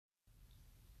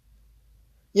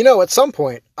At some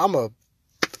point, I'm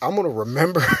gonna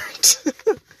remember it.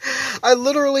 I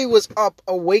literally was up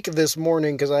awake this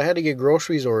morning because I had to get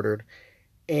groceries ordered,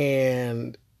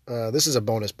 and this is a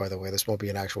bonus, by the way. This won't be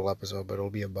an actual episode, but it'll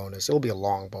be a bonus. It'll be a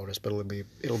long bonus, but it'll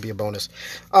be a bonus.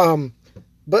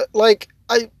 But like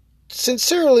I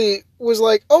sincerely was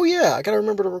like, oh yeah, I gotta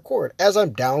remember to record as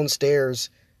I'm downstairs,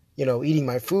 eating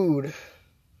my food,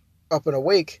 up and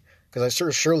awake because I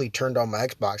surely turned on my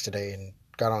Xbox today and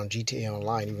got on GTA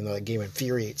Online, even though that game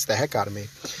infuriates the heck out of me.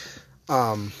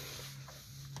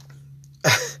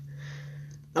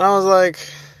 And I was like,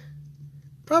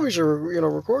 probably should,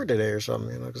 record today or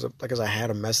something, because I had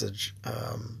a message.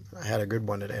 I had a good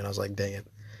one today, and I was like, dang it.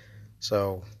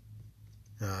 So,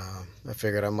 I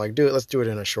figured I'm like, let's do it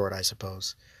in a short, I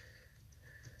suppose.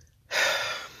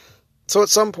 So at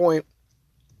some point,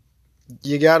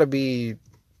 you gotta be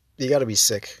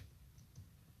sick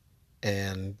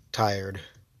and tired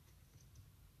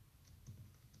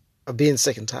of being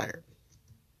sick and tired.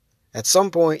 At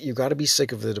some point, you got to be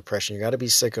sick of the depression. You got to be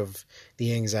sick of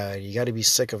the anxiety. You got to be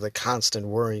sick of the constant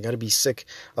worry. You got to be sick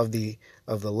of the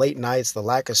late nights, the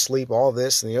lack of sleep, all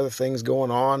this and the other things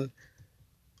going on,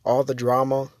 all the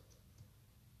drama,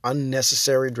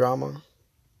 unnecessary drama,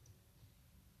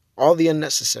 all the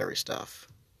unnecessary stuff.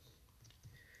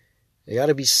 You got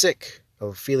to be sick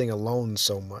of feeling alone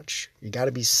so much. You got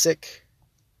to be sick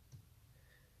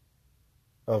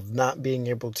of not being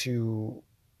able to,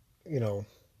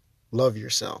 love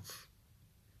yourself.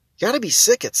 You got to be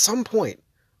sick at some point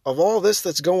of all this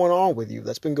that's going on with you,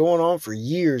 that's been going on for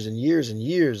years and years and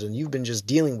years, and you've been just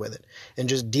dealing with it and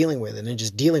just dealing with it and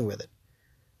just dealing with it.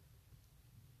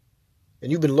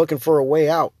 And you've been looking for a way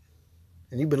out,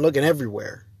 and you've been looking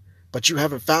everywhere, but you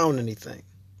haven't found anything.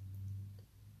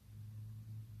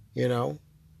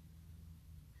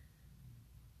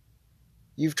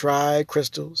 You've tried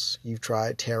crystals, you've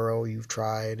tried tarot, you've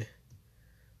tried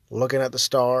looking at the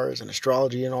stars and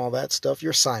astrology and all that stuff.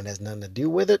 Your sign has nothing to do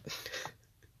with it.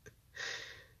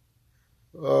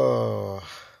 Oh,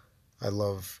 I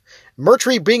love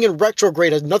Mercury being in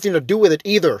retrograde has nothing to do with it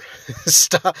either.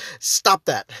 Stop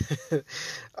that.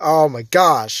 Oh my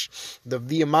gosh.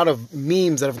 The amount of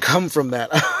memes that have come from that.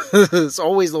 It's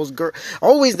always those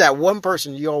always that one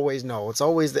person you always know. It's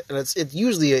always and it's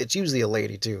usually a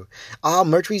lady too.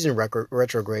 Mercury's in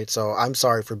retrograde, so I'm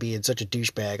sorry for being such a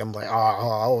douchebag. I'm like,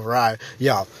 all right.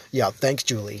 Yeah, thanks,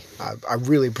 Julie. I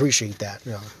really appreciate that.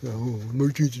 Yeah.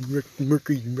 Mercury's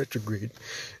in retrograde.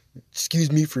 Excuse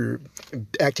me for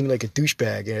acting like a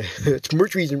douchebag. It's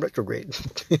Mercury's in retrograde.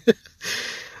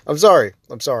 I'm sorry.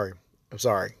 But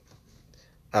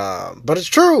it's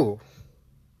true.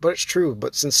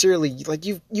 But sincerely, like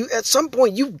you at some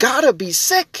point, you gotta be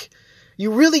sick.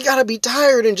 You really gotta be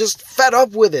tired and just fed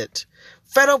up with it.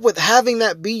 Fed up with having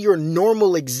that be your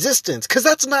normal existence. Because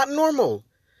that's not normal.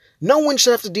 No one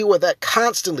should have to deal with that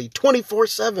constantly,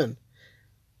 24/7.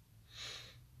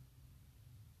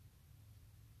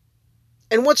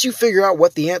 And once you figure out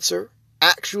what the answer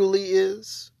actually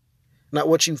is, not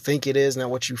what you think it is, not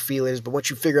what you feel it is, but once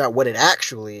you figure out what it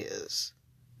actually is,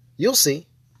 you'll see.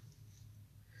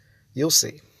 You'll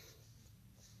see.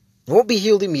 It won't be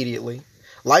healed immediately.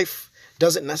 Life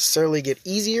doesn't necessarily get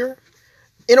easier.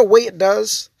 In a way it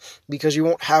does, because you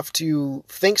won't have to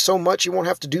think so much. You won't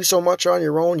have to do so much on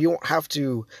your own. You won't have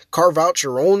to carve out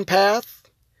your own path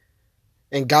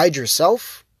and guide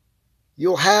yourself.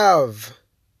 You'll have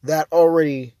that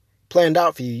already planned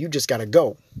out for you. You just got to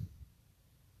go.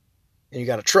 And you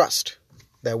got to trust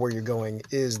that where you're going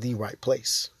is the right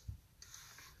place.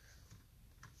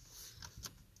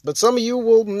 But some of you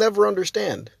will never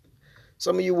understand.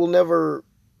 Some of you will never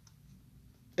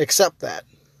accept that.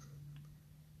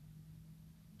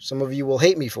 Some of you will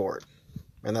hate me for it.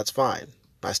 And that's fine.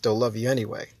 I still love you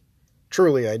anyway.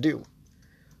 Truly, I do.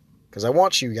 Because I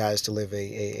want you guys to live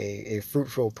a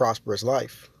fruitful, prosperous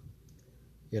life.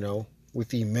 With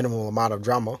the minimal amount of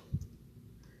drama.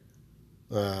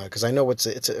 Because I know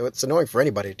it's annoying for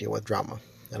anybody to deal with drama.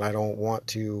 And I don't want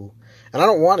to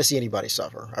see anybody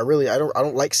suffer. I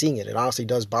don't like seeing it. It honestly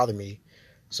does bother me.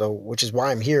 So, which is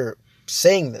why I'm here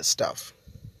saying this stuff.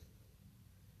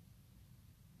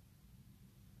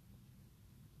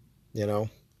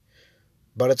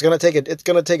 But it's gonna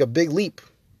take a big leap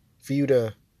for you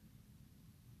to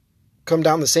come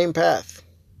down the same path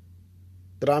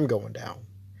that I'm going down.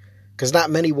 Because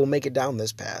not many will make it down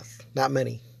this path. Not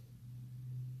many.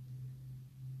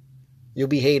 You'll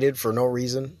be hated for no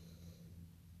reason.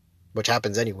 Which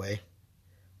happens anyway.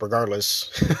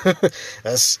 Regardless.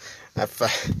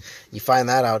 You find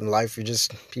that out in life,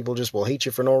 people just will hate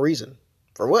you for no reason.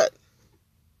 For what?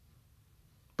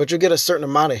 But you'll get a certain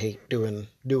amount of hate doing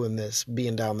this,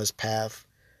 being down this path.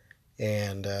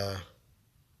 And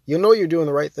you'll know you're doing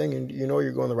the right thing, and you know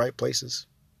you're going the right places.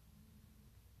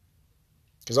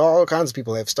 Because all kinds of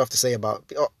people have stuff to say about...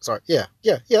 Oh, sorry. Yeah,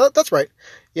 that's right.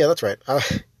 Yeah, that's right.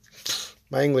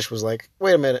 My English was like,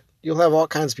 wait a minute. You'll have all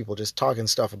kinds of people just talking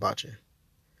stuff about you.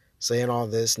 Saying all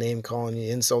this, name-calling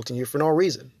you, insulting you for no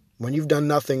reason. When you've done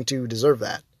nothing to deserve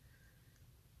that.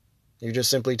 You're just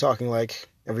simply talking like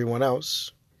everyone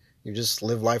else. You just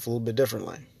live life a little bit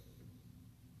differently.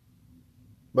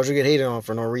 But you get hated on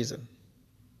for no reason.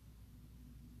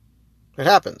 It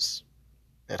happens.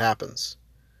 It happens.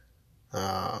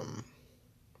 And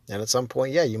at some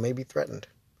point, yeah, you may be threatened.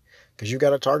 Because you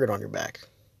got a target on your back.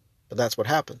 But that's what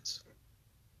happens.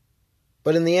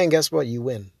 But in the end, guess what? You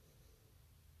win.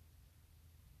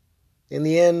 In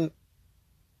the end,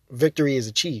 victory is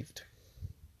achieved.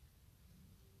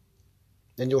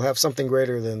 And you'll have something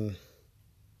greater than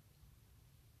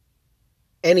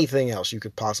anything else you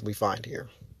could possibly find here.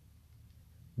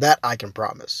 That I can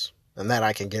promise. And that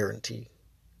I can guarantee.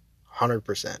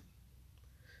 100%.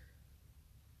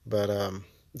 But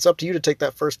it's up to you to take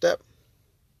that first step.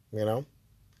 You know?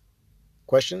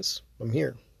 Questions? I'm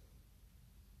here.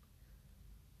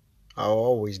 I'll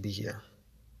always be here.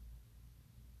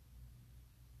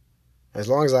 As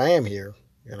long as I am here,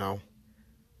 you know,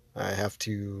 I have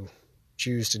to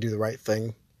choose to do the right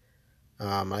thing.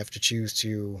 I have to choose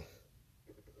to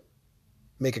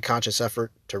make a conscious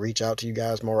effort to reach out to you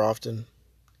guys more often.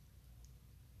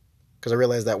 Because I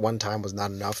realized that one time was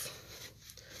not enough.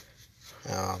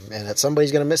 And that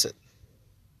somebody's going to miss it.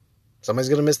 Somebody's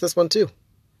going to miss this one too.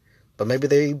 But maybe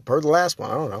they heard the last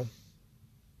one. I don't know.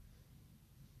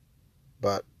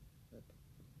 But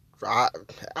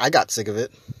I got sick of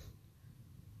it.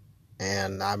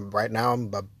 And I'm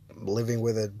living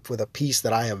with a peace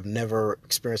that I have never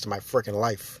experienced in my freaking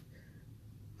life.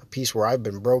 A peace where I've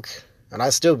been broke and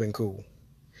I've still been cool.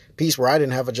 Peace where I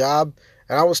didn't have a job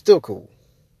and I was still cool.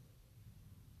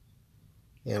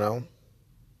 You know?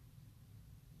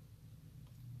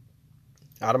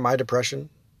 Out of my depression.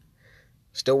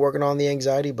 Still working on the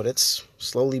anxiety, but it's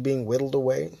slowly being whittled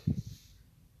away.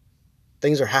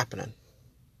 Things are happening.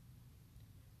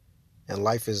 And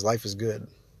life is good.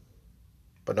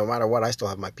 But no matter what, I still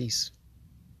have my peace.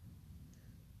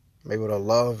 I'm able to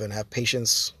love and have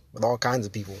patience with all kinds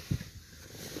of people.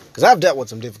 Because I've dealt with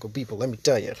some difficult people, let me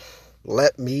tell you.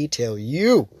 Let me tell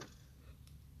you.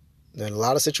 In a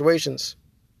lot of situations.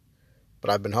 But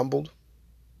I've been humbled.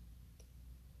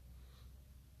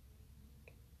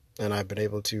 And I've been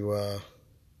able to,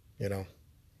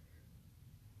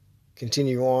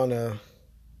 continue on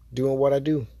doing what I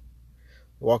do.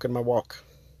 Walking my walk.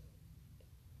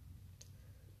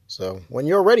 So, when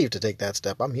you're ready to take that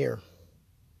step, I'm here.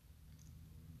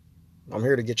 I'm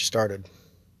here to get you started.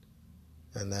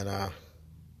 And then,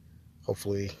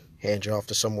 hopefully, hand you off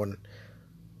to someone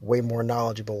way more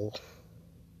knowledgeable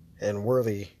and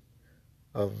worthy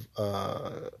of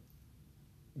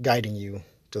guiding you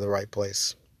to the right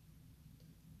place.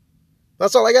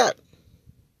 That's all I got.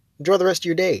 Enjoy the rest of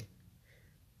your day.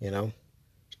 You know,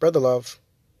 spread the love,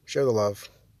 share the love.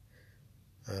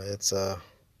 It's a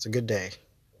good day.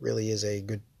 Really is a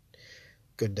good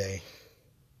day.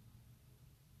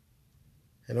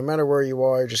 And no matter where you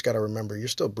are, you just got to remember you're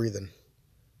still breathing.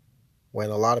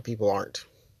 When a lot of people aren't.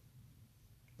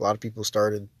 A lot of people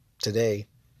started today,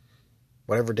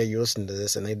 whatever day you listen to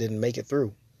this, and they didn't make it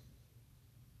through.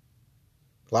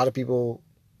 A lot of people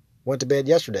went to bed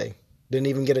yesterday, didn't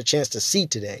even get a chance to see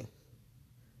today.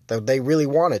 That they really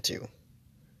wanted to.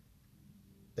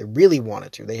 They really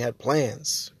wanted to. They had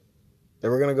plans. They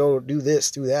were going to go do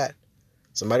this, do that.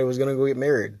 Somebody was going to go get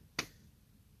married.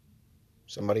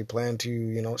 Somebody planned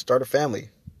to, start a family.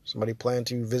 Somebody planned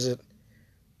to visit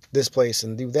this place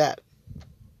and do that.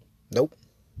 Nope.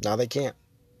 Now they can't.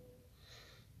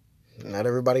 Not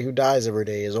everybody who dies every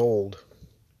day is old.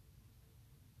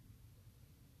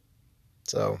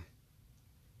 So,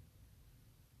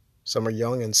 some are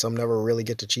young and some never really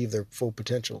get to achieve their full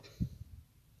potential.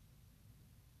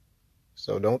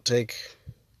 So don't take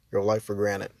your life for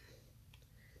granted.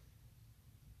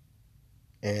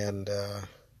 And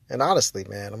honestly,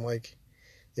 man, I'm like,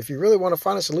 if you really want to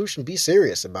find a solution, be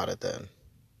serious about it then.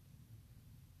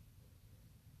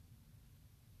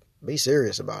 Be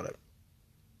serious about it.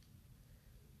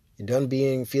 You're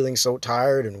done feeling so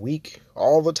tired and weak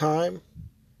all the time.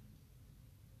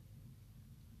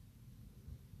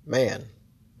 Man,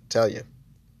 I tell you.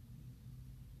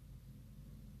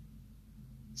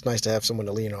 It's nice to have someone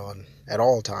to lean on at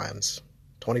all times.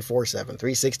 24/7,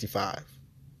 365.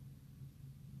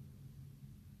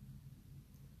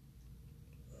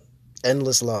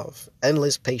 endless love,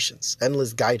 endless patience,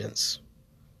 endless guidance.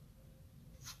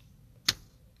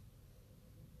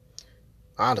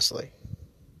 Honestly,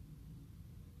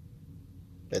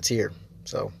 it's here.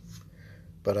 So,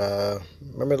 but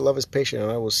remember, love is patient,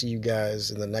 and I will see you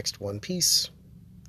guys in the next one. Peace.